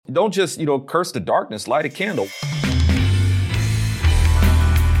don't just, curse the darkness, light a candle.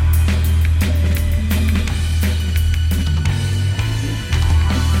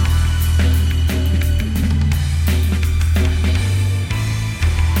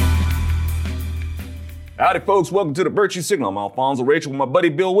 Howdy, folks. Welcome to the Virtue Signal. I'm Alfonso Rachel with my buddy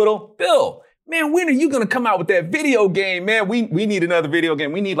Bill Whittle. Bill, man, when are you going to come out with that video game, man? We need another video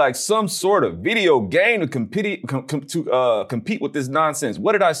game. We need like some sort of video game to compete with this nonsense.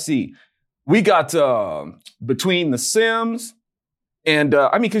 What did I see? We got between The Sims and,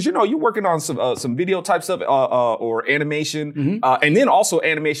 because, you're working on some video type stuff or animation, and then also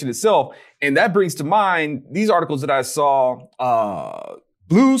animation itself. And that brings to mind these articles that I saw,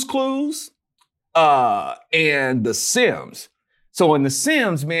 Blue's Clues, and The Sims. So in The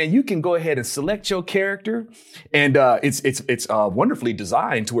Sims, man, you can go ahead and select your character, and it's wonderfully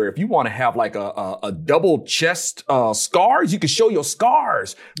designed to where if you want to have like a double chest scars, you can show your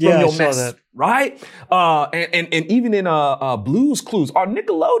scars from your mess, that. Right? And even in Blue's Clues on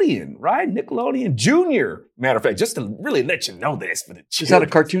Nickelodeon, right? Nickelodeon Junior. Matter of fact, just to really let you know this for the children. Is that a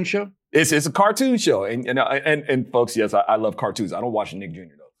cartoon show? It's a cartoon show, and folks, yes, I love cartoons. I don't watch Nick Jr.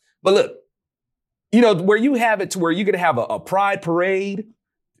 though, but look. Where you have it to where you're going to have a pride parade.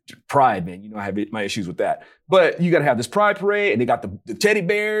 Pride, man, I have my issues with that. But you got to have this pride parade, and they got the teddy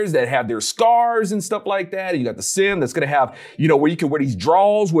bears that have their scars and stuff like that. And you got the Sim that's going to have, where you can wear these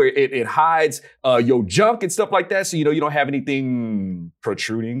drawers where it hides your junk and stuff like that. So, you don't have anything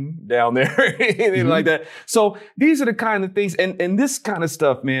protruding down there, anything like that. So these are the kind of things. And this kind of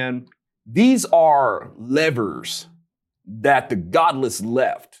stuff, man, these are levers that the godless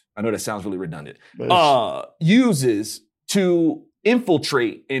left, I know that sounds really redundant, uses to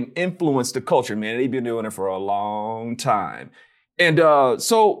infiltrate and influence the culture, man. They've been doing it for a long time. And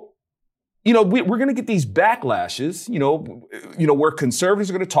so, we're going to get these backlashes, where conservatives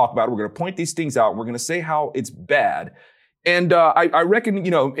are going to talk about it. We're going to point these things out. And we're going to say how it's bad. And I reckon,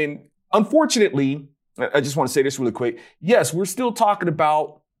 and unfortunately, I just want to say this really quick. Yes, we're still talking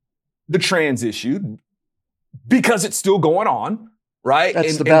about the trans issue because it's still going on. Right.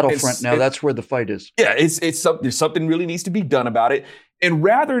 That's the battlefront now. That's where the fight is. Yeah. There's something really needs to be done about it. And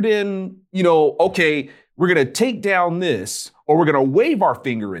rather than, okay, we're going to take down this or we're going to wave our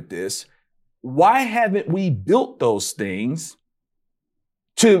finger at this. Why haven't we built those things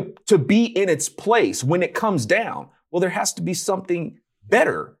to be in its place when it comes down? Well, there has to be something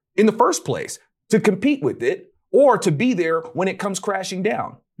better in the first place to compete with it or to be there when it comes crashing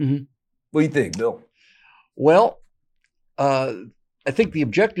down. Mm-hmm. What do you think, Bill? Well, I think the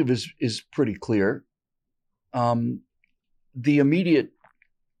objective is pretty clear. The immediate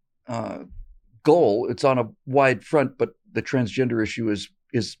goal, it's on a wide front, but the transgender issue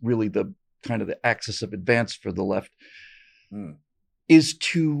is really the kind of the axis of advance for the left, is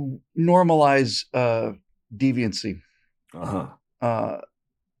to normalize deviancy.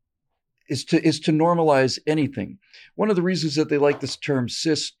 Is to normalize anything. One of the reasons that they like this term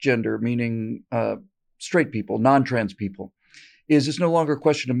cisgender, meaning straight people, non-trans people, is it's no longer a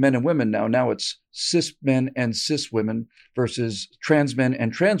question of men and women now. Now it's cis men and cis women versus trans men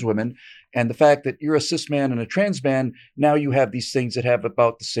and trans women. And the fact that you're a cis man and a trans man, now you have these things that have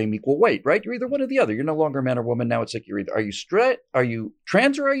about the same equal weight, right? You're either one or the other. You're no longer a man or woman. Now it's like you're either, are you straight, are you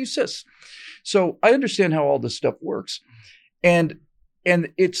trans, or are you cis? So I understand how all this stuff works. And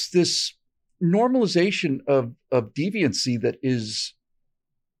it's this normalization of deviancy that is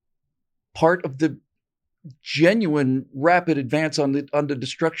part of the genuine rapid advance on the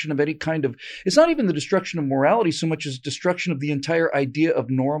destruction of any kind of, it's not even the destruction of morality so much as destruction of the entire idea of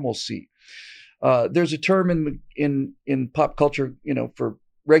normalcy. There's a term in pop culture, for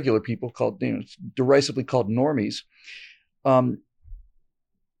regular people called, it's derisively called normies. And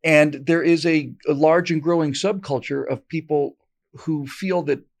there is a large and growing subculture of people who feel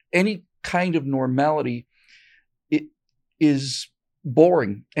that any kind of normality is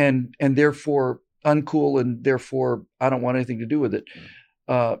boring and therefore uncool, and therefore I don't want anything to do with it.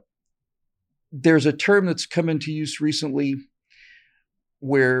 There's a term that's come into use recently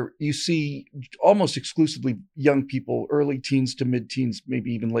where you see almost exclusively young people, early teens to mid-teens,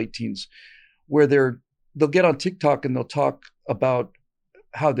 maybe even late teens, where they'll get on TikTok and they'll talk about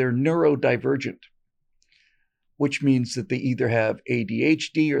how they're neurodivergent, which means that they either have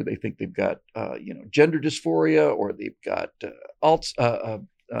ADHD or they think they've got gender dysphoria, or they've got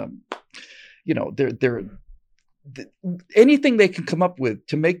they're anything they can come up with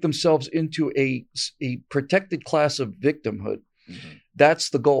to make themselves into a protected class of victimhood. Mm-hmm. That's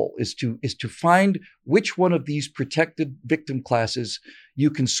the goal, is to find which one of these protected victim classes you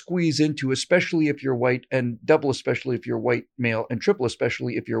can squeeze into, especially if you're white, and double especially if you're white male, and triple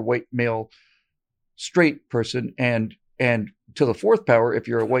especially if you're a white male straight person, and to the fourth power if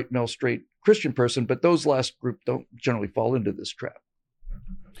you're a white male straight Christian person. But those last group don't generally fall into this trap.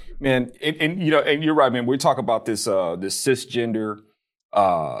 Man, and you're right, man. We talk about this cisgender,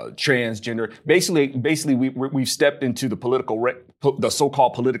 transgender. Basically, we've stepped into the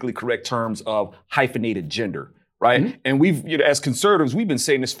so-called politically correct terms of hyphenated gender, right? Mm-hmm. And we've, as conservatives, we've been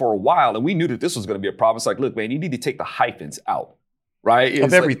saying this for a while, and we knew that this was going to be a problem. It's like, look, man, you need to take the hyphens out, right?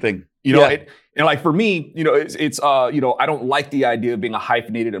 Of everything. And like for me, it's I don't like the idea of being a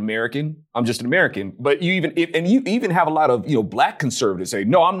hyphenated American. I'm just an American. But you even have a lot of, black conservatives say,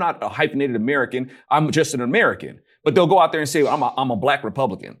 no, I'm not a hyphenated American. I'm just an American. But they'll go out there and say, I'm a black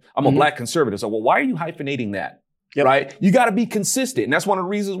Republican. I'm a black conservative. So, well, why are you hyphenating that? Yep. Right? You got to be consistent. And that's one of the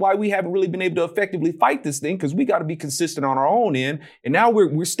reasons why we haven't really been able to effectively fight this thing, because we got to be consistent on our own end. And now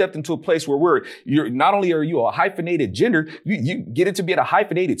we're stepped into a place where you're not only are you a hyphenated gender, you get into being a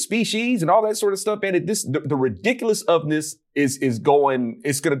hyphenated species and all that sort of stuff. And the ridiculous of this it's going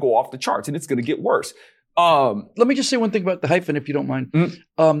to go off the charts, and it's going to get worse. Let me just say one thing about the hyphen, if you don't mind.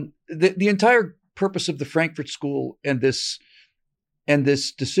 Mm-hmm. The entire purpose of the Frankfurt School and this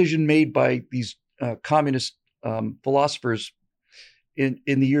decision made by these communist philosophers in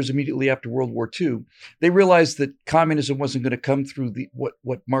the years immediately after World War II, they realized that communism wasn't going to come through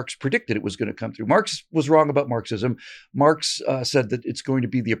what Marx predicted it was going to come through. Marx was wrong about Marxism. Marx said that it's going to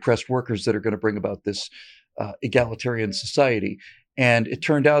be the oppressed workers that are going to bring about this egalitarian society. And it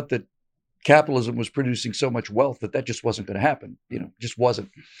turned out that capitalism was producing so much wealth that just wasn't going to happen. Just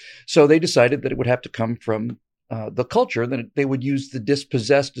wasn't. So they decided that it would have to come from the culture, then they would use the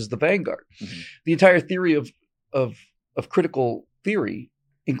dispossessed as the vanguard. Mm-hmm. The entire theory of critical theory,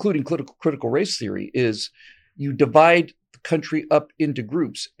 including critical race theory, is you divide the country up into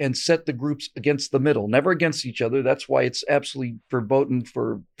groups and set the groups against the middle, never against each other. That's why it's absolutely verboten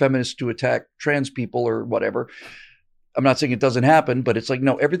for feminists to attack trans people or whatever. I'm not saying it doesn't happen, but it's like,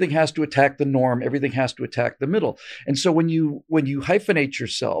 no, everything has to attack the norm. Everything has to attack the middle. And so when you hyphenate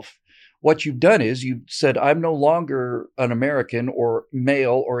yourself, what you've done is you've said, I'm no longer an American or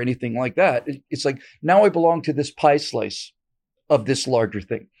male or anything like that. It's like, now I belong to this pie slice of this larger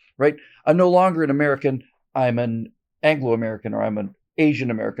thing, right? I'm no longer an American. I'm an Anglo-American, or I'm an Asian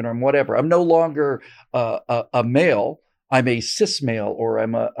American, or I'm whatever. I'm no longer a male. I'm a cis male, or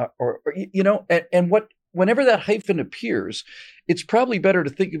I'm whenever that hyphen appears, it's probably better to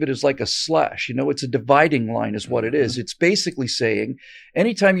think of it as like a slash. It's a dividing line is what it is. It's basically saying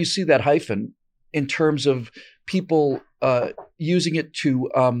anytime you see that hyphen in terms of people using it to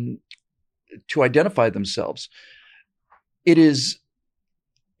identify themselves, it is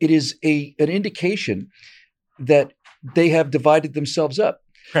an indication that they have divided themselves up.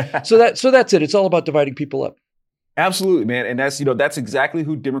 So that's it. It's all about dividing people up. Absolutely, man. And that's exactly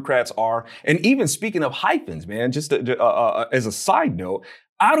who Democrats are. And even speaking of hyphens, man, just as a side note,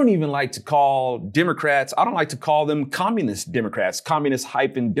 I don't even like to call Democrats, I don't like to call them communist Democrats, communist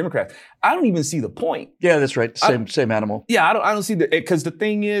hyphen Democrats. I don't even see the point. Yeah, that's right. Same animal. Yeah, I don't see that, because the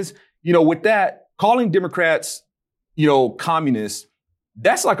thing is, with that, calling Democrats, communists,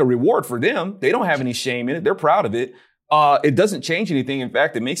 that's like a reward for them. They don't have any shame in it. They're proud of it. It doesn't change anything. In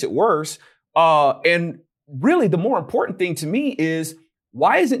fact, it makes it worse. And really, the more important thing to me is,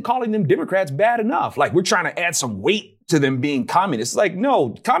 why isn't calling them Democrats bad enough? Like, we're trying to add some weight to them being communists. Like,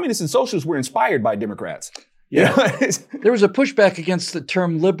 no, communists and socialists were inspired by Democrats. Yeah. There was a pushback against the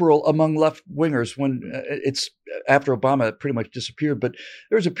term liberal among left-wingers when it's after Obama, it pretty much disappeared. But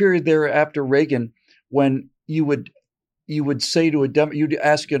there was a period there after Reagan when you would say to you'd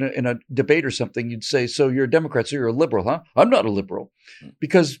ask in a debate or something, you'd say, so you're a Democrat, so you're a liberal, huh? I'm not a liberal.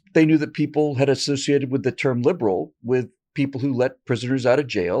 Because they knew that people had associated with the term liberal with people who let prisoners out of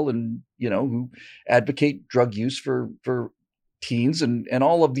jail and, who advocate drug use for teens and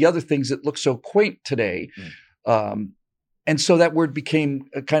all of the other things that look so quaint today. And so that word became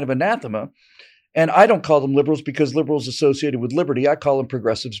a kind of anathema. And I don't call them liberals because liberals associated with liberty. I call them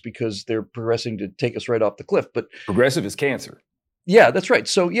progressives because they're progressing to take us right off the cliff. But progressive is cancer. Yeah, that's right.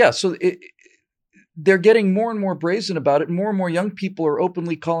 So they're getting more and more brazen about it. More and more young people are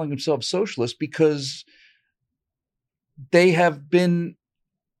openly calling themselves socialists because they have been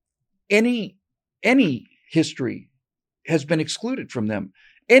any history has been excluded from them.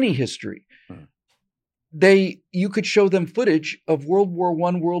 Any history. You could show them footage of World War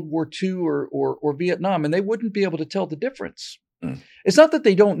I, World War II, or Vietnam, and they wouldn't be able to tell the difference. Mm. It's not that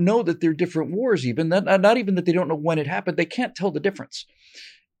they don't know that they're different wars, even not even that they don't know when it happened. They can't tell the difference.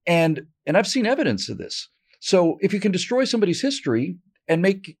 And I've seen evidence of this. So if you can destroy somebody's history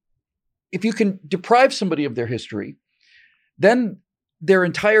if you can deprive somebody of their history, then their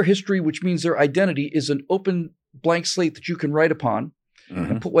entire history, which means their identity, is an open blank slate that you can write upon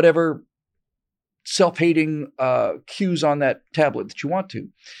and put whatever self-hating cues on that tablet that you want to.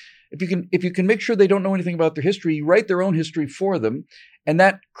 If you can make sure they don't know anything about their history, you write their own history for them, and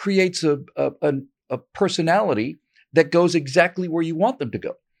that creates a personality that goes exactly where you want them to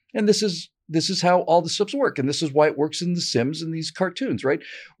go. And this is how all the stuffs work, and this is why it works in The Sims and these cartoons, right?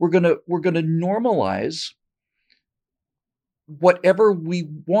 We're gonna normalize whatever we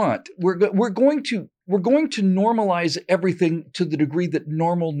want. We're going to normalize everything to the degree that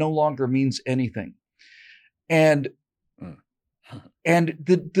normal no longer means anything, and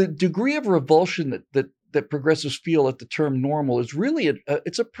the degree of revulsion that progressives feel at the term normal is really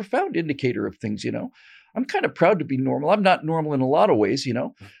it's a profound indicator of things. I'm kind of proud to be normal. I'm not normal in a lot of ways,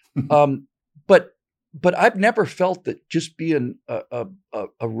 but I've never felt that just being a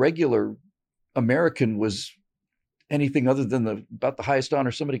regular American was anything other than about the highest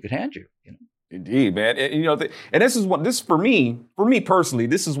honor somebody could hand you. Indeed, man. And this for me personally,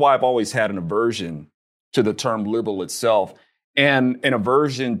 this is why I've always had an aversion to the term liberal itself, and an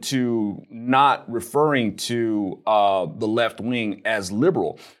aversion to not referring to the left wing as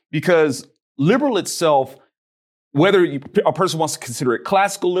liberal, because liberal itself, whether a person wants to consider it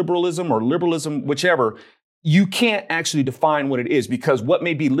classical liberalism or liberalism, whichever, you can't actually define what it is, because what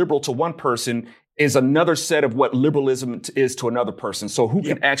may be liberal to one person is another set of what liberalism is to another person. So who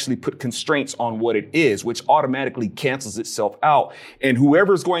can actually put constraints on what it is, which automatically cancels itself out. And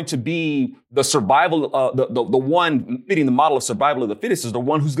whoever's going to be the survival, the one fitting the model of survival of the fittest is the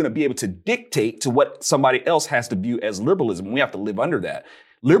one who's going to be able to dictate to what somebody else has to view as liberalism. We have to live under that.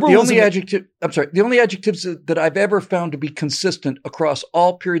 Liberalism, the only adjectives that I've ever found to be consistent across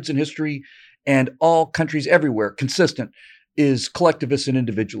all periods in history and all countries everywhere, consistent, is collectivist and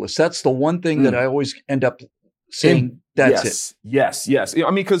individualist. That's the one thing that I always end up saying, that's it. Yes. I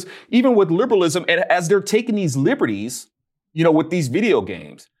mean, because even with liberalism, and as they're taking these liberties, with these video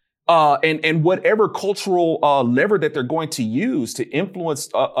games, and whatever cultural lever that they're going to use to influence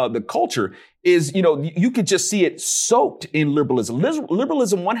the culture is, you could just see it soaked in liberalism.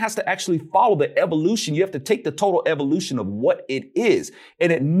 Liberalism, one has to actually follow the evolution. You have to take the total evolution of what it is.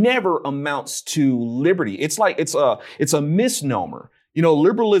 And it never amounts to liberty. It's like it's a misnomer.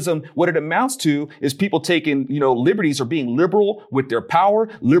 Liberalism, what it amounts to is people taking, liberties or being liberal with their power,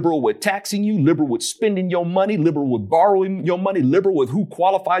 liberal with taxing you, liberal with spending your money, liberal with borrowing your money, liberal with who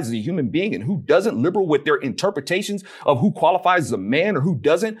qualifies as a human being and who doesn't, liberal with their interpretations of who qualifies as a man or who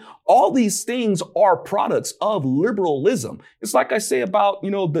doesn't. All these things are products of liberalism. It's like I say about,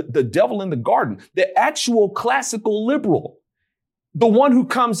 the devil in the garden, the actual classical liberal, the one who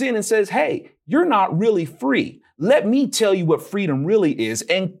comes in and says, hey, you're not really free. Let me tell you what freedom really is,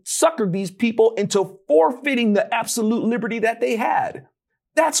 and sucker these people into forfeiting the absolute liberty that they had.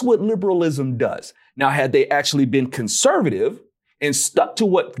 That's what liberalism does. Now, had they actually been conservative and stuck to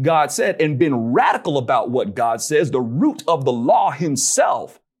what God said and been radical about what God says, the root of the law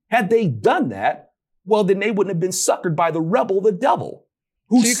himself, had they done that, well, then they wouldn't have been suckered by the rebel, the devil.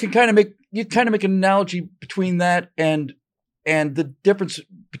 So you can kind of make an analogy between that and the difference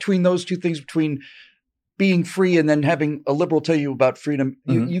between those two things, between being free and then having a liberal tell you about freedom.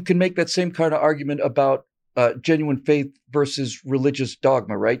 You can make that same kind of argument about genuine faith versus religious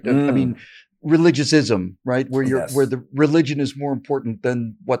dogma, right? I mean, religiousism, right? Where the religion is more important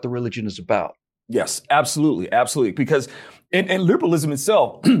than what the religion is about. Yes, absolutely. Because and liberalism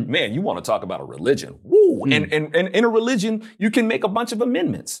itself, man, you want to talk about a religion. Woo! And in a religion, you can make a bunch of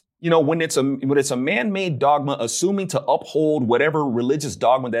amendments. When it's a man-made dogma, assuming to uphold whatever religious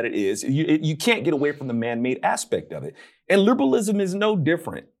dogma that it is, you can't get away from the man-made aspect of it. And liberalism is no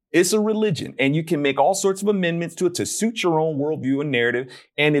different. It's a religion, and you can make all sorts of amendments to it to suit your own worldview and narrative.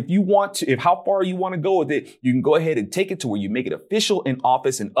 And if you want to, how far you want to go with it, you can go ahead and take it to where you make it official in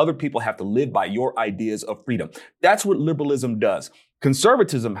office, and other people have to live by your ideas of freedom. That's what liberalism does.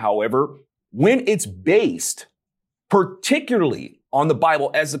 Conservatism, however, when it's based particularly on the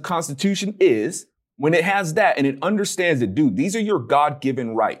Bible, as the Constitution is, when it has that and it understands that, dude, these are your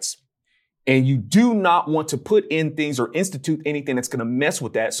God-given rights. And you do not want to put in things or institute anything that's going to mess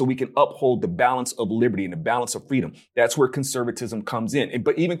with that, so we can uphold the balance of liberty and the balance of freedom. That's where conservatism comes in.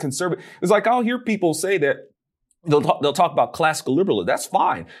 But even it's like I'll hear people say that, They'll talk about classical liberalism. That's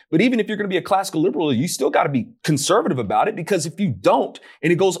fine. But even if you're going to be a classical liberal, you still got to be conservative about it, because if you don't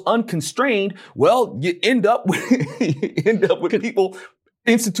and it goes unconstrained, well, you end up with people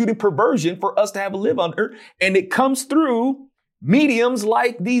instituting perversion for us to have a live under. And it comes through mediums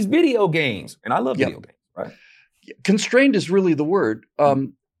like these video games. And I love video games, right? Constrained is really the word.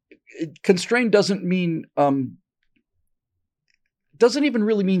 Constrained doesn't mean, doesn't even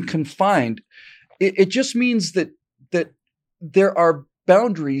really mean confined. It just means that there are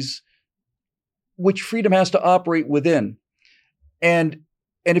boundaries which freedom has to operate within.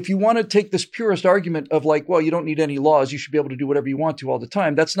 And if you want to take this purest argument of like, well, you don't need any laws, you should be able to do whatever you want to all the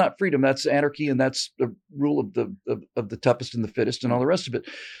time, that's not freedom. That's anarchy, and that's the rule of the toughest and the fittest and all the rest of it.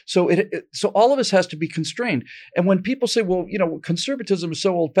 So so all of this has to be constrained. And when people say, well, conservatism is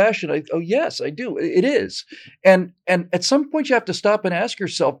so old-fashioned, yes, I do. It is. And at some point you have to stop and ask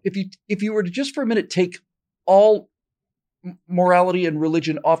yourself, if you were to just for a minute take all morality and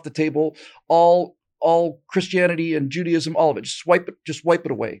religion off the table, all Christianity and Judaism, all of it, just wipe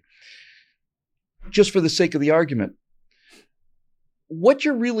it away, just for the sake of the argument. What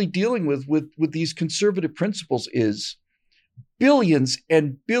you're really dealing with these conservative principles is billions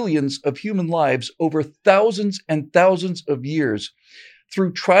and billions of human lives over thousands and thousands of years,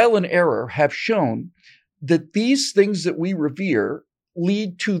 through trial and error, have shown that these things that we revere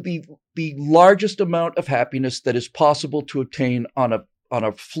lead to the largest amount of happiness that is possible to obtain on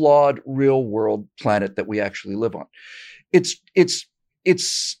a flawed real world planet that we actually live on. It's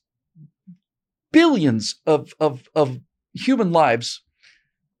billions of human lives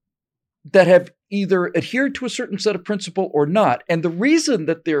that have either adhered to a certain set of principle or not. And the reason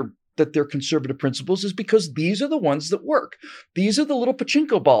that they're conservative principles is because these are the ones that work. These are the little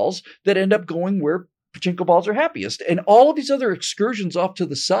pachinko balls that end up going where pachinko balls are happiest. And all of these other excursions off to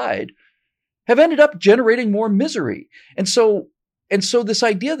the side have ended up generating more misery. And so this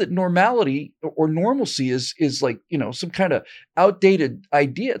idea that normality or normalcy is like, some kind of outdated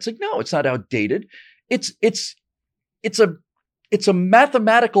idea. It's like, no, it's not outdated. It's a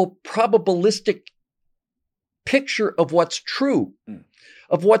mathematical probabilistic picture of what's true,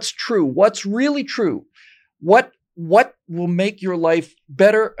 what's really true, what will make your life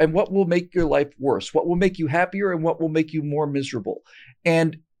better and what will make your life worse, what will make you happier and what will make you more miserable.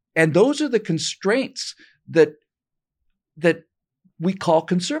 And those are the constraints that we call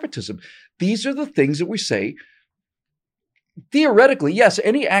conservatism. These are the things that we say, theoretically, yes,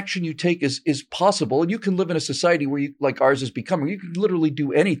 any action you take is possible, and you can live in a society where like ours is becoming, you can literally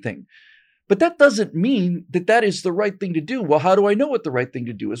do anything. But that doesn't mean that is the right thing to do. Well, how do I know what the right thing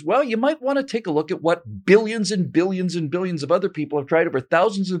to do is? Well, you might want to take a look at what billions and billions and billions of other people have tried over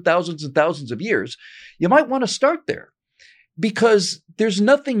thousands and thousands and thousands of years. You might want to start there, because there's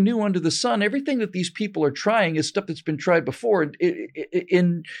nothing new under the sun. Everything that these people are trying is stuff that's been tried before.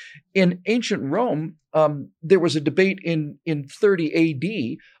 In ancient Rome, there was a debate in 30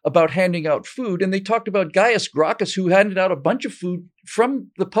 AD about handing out food, and they talked about Gaius Gracchus, who handed out a bunch of food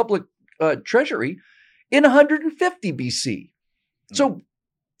from the public treasury in 150 BC. So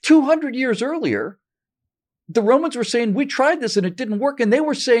 200 years earlier, the Romans were saying, we tried this and it didn't work, and they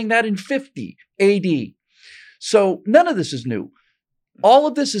were saying that in 50 AD. So none of this is new. All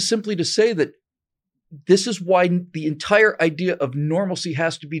of this is simply to say that this is why the entire idea of normalcy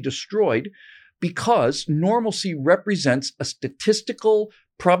has to be destroyed, because normalcy represents a statistical,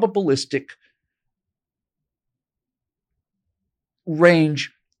 probabilistic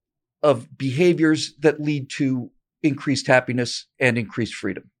range of behaviors that lead to increased happiness and increased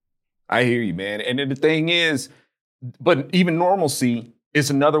freedom. I hear you, man. And then the thing is, but even normalcy is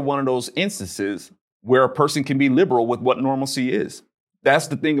another one of those instances where a person can be liberal with what normalcy is. That's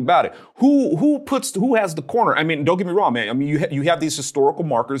the thing about it. Who has the corner? I mean, don't get me wrong, man. I mean, you have these historical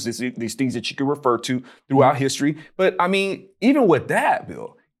markers, these things that you can refer to throughout history. But I mean, even with that,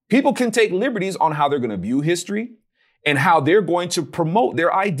 Bill, people can take liberties on how they're going to view history and how they're going to promote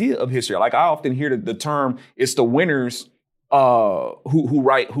their idea of history. Like I often hear the term, it's the winners who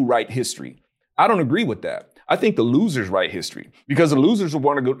write history. I don't agree with that. I think the losers write history, because the losers who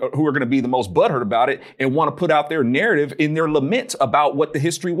are going to be the most butthurt about it and want to put out their narrative in their lament about what the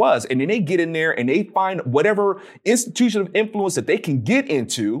history was. And then they get in there and they find whatever institution of influence that they can get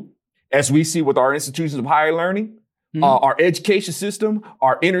into, as we see with our institutions of higher learning, our education system,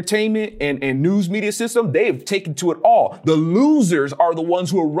 our entertainment and news media system. They've taken to it all. The losers are the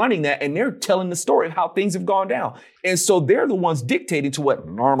ones who are running that, and they're telling the story of how things have gone down. And so they're the ones dictating to what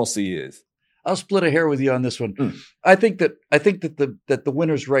normalcy is. I'll split a hair with you on this one. I think that the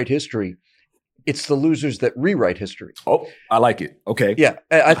winners write history It's the losers that rewrite history. Oh, I like it. Okay. Yeah,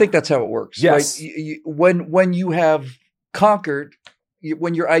 I think that's how it works. Yes. Right? When you have conquered,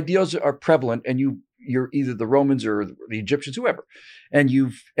 when your ideals are prevalent, and you're either the Romans or the Egyptians, whoever, and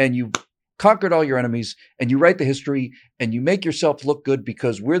you've conquered all your enemies, and you write the history, and you make yourself look good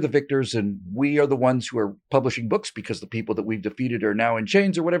because we're the victors, and we are the ones who are publishing books because the people that we've defeated are now in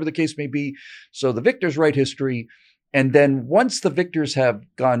chains or whatever the case may be. So the victors write history. And then once the victors have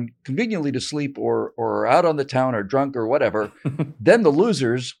gone conveniently to sleep or are out on the town or drunk or whatever, then the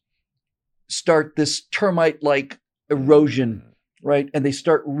losers start this termite-like erosion, right? And they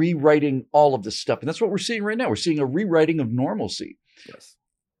start rewriting all of this stuff. And that's what we're seeing right now. We're seeing a rewriting of normalcy. Yes.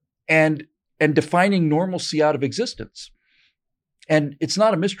 And defining normalcy out of existence. And it's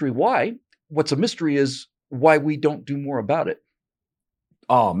not a mystery why. What's a mystery is why we don't do more about it.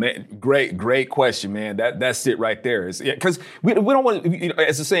 Oh man, great question, man. That's it right there. Because we don't want to,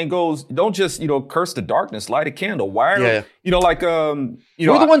 as the saying goes, don't just curse the darkness, light a candle. Why are we're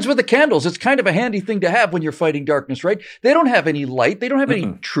the ones with the candles. It's kind of a handy thing to have when you're fighting darkness, right? They don't have any light. They don't have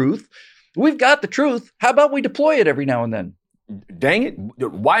any truth. We've got the truth. How about we deploy it every now and then? Dang it,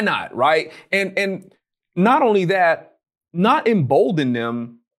 why not, right? And not only that, not embolden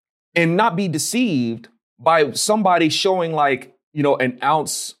them and not be deceived by somebody showing an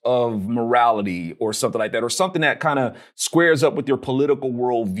ounce of morality or something like that, or something that kind of squares up with your political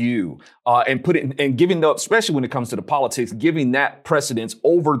worldview, and put it and giving especially when it comes to the politics, giving that precedence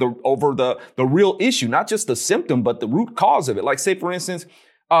over the real issue, not just the symptom, but the root cause of it. Like, say, for instance,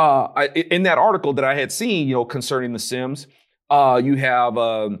 in that article that I had seen, concerning the Sims, you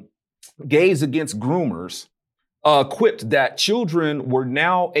have Gays Against Groomers quipped that children were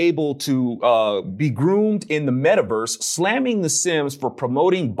now able to be groomed in the metaverse, slamming the Sims for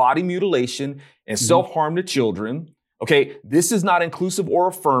promoting body mutilation and self-harm to children. Okay, this is not inclusive or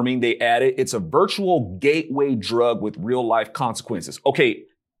affirming, they added. It's a virtual gateway drug with real-life consequences. Okay,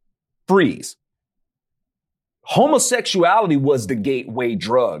 freeze. Homosexuality was the gateway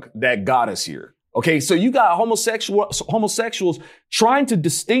drug that got us here. Okay, so you got homosexuals trying to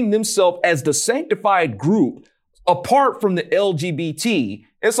distinguish themselves as the sanctified group apart from the LGBT.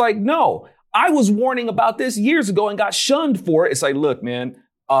 It's like, no, I was warning about this years ago and got shunned for it. It's like, look, man,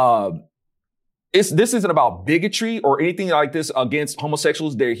 this isn't about bigotry or anything like this against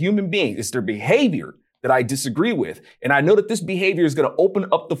homosexuals. They're human beings. It's their behavior that I disagree with. And I know that this behavior is going to open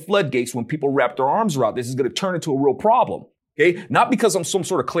up the floodgates when people wrap their arms around this. Is going to turn into a real problem. Okay, not because I'm some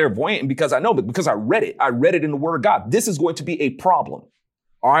sort of clairvoyant and because I know, but because I read it. I read it in the Word of God. This is going to be a problem.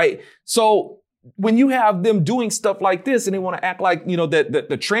 All right. So when you have them doing stuff like this and they want to act like, that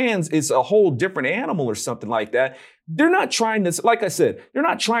the trans is a whole different animal or something like that, they're not trying to, like I said, they're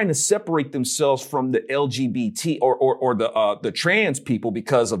not trying to separate themselves from the LGBT or the trans people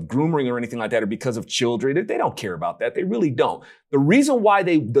because of grooming or anything like that, or because of children. They don't care about that. They really don't. The reason why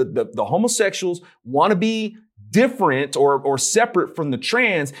the homosexuals want to be different or separate from the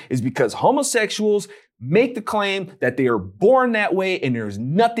trans is because homosexuals make the claim that they are born that way and there's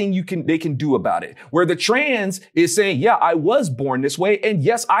nothing they can do about it. Where the trans is saying, yeah, I was born this way and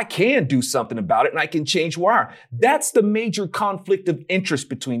yes, I can do something about it and I can change who I am. That's the major conflict of interest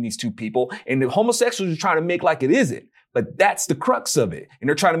between these two people. And the homosexuals are trying to make like it isn't, but that's the crux of it. And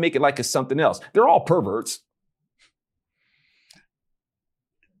they're trying to make it like it's something else. They're all perverts.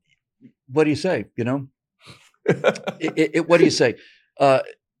 What do you say? What do you say?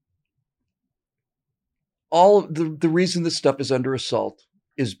 All of the reason this stuff is under assault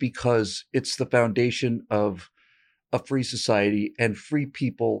is because it's the foundation of a free society, and free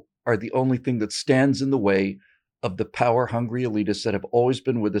people are the only thing that stands in the way of the power-hungry elitists that have always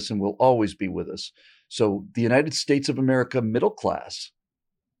been with us and will always be with us. So the United States of America middle class,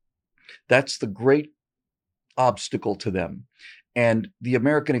 that's the great obstacle to them. And the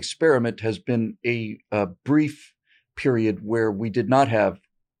American experiment has been a brief period where we did not have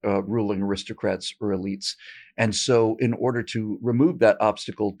ruling aristocrats or elites. And so in order to remove that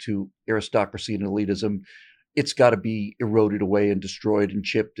obstacle to aristocracy and elitism, it's got to be eroded away and destroyed and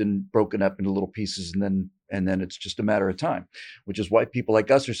chipped and broken up into little pieces. And then it's just a matter of time, which is why people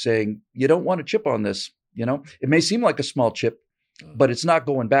like us are saying, you don't want to chip on this. It may seem like a small chip, but it's not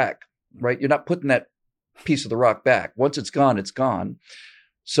going back, right? You're not putting that piece of the rock back. Once it's gone, it's gone.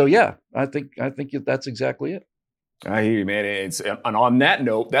 So yeah, I think that's exactly it. I hear you, man. And on that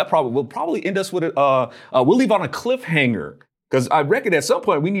note, we'll probably end us with we'll leave on a cliffhanger, because I reckon at some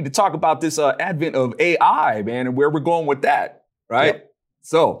point we need to talk about this advent of AI, man, and where we're going with that, right? Yep.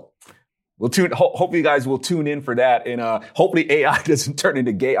 So Hopefully you guys will tune in for that. And hopefully AI doesn't turn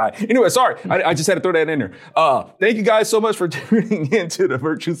into gay eye. Anyway, sorry. I just had to throw that in there. Thank you guys so much for tuning into the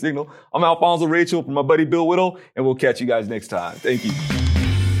Virtue Signal. I'm Alfonso Rachel from my buddy Bill Whittle, and we'll catch you guys next time. Thank you.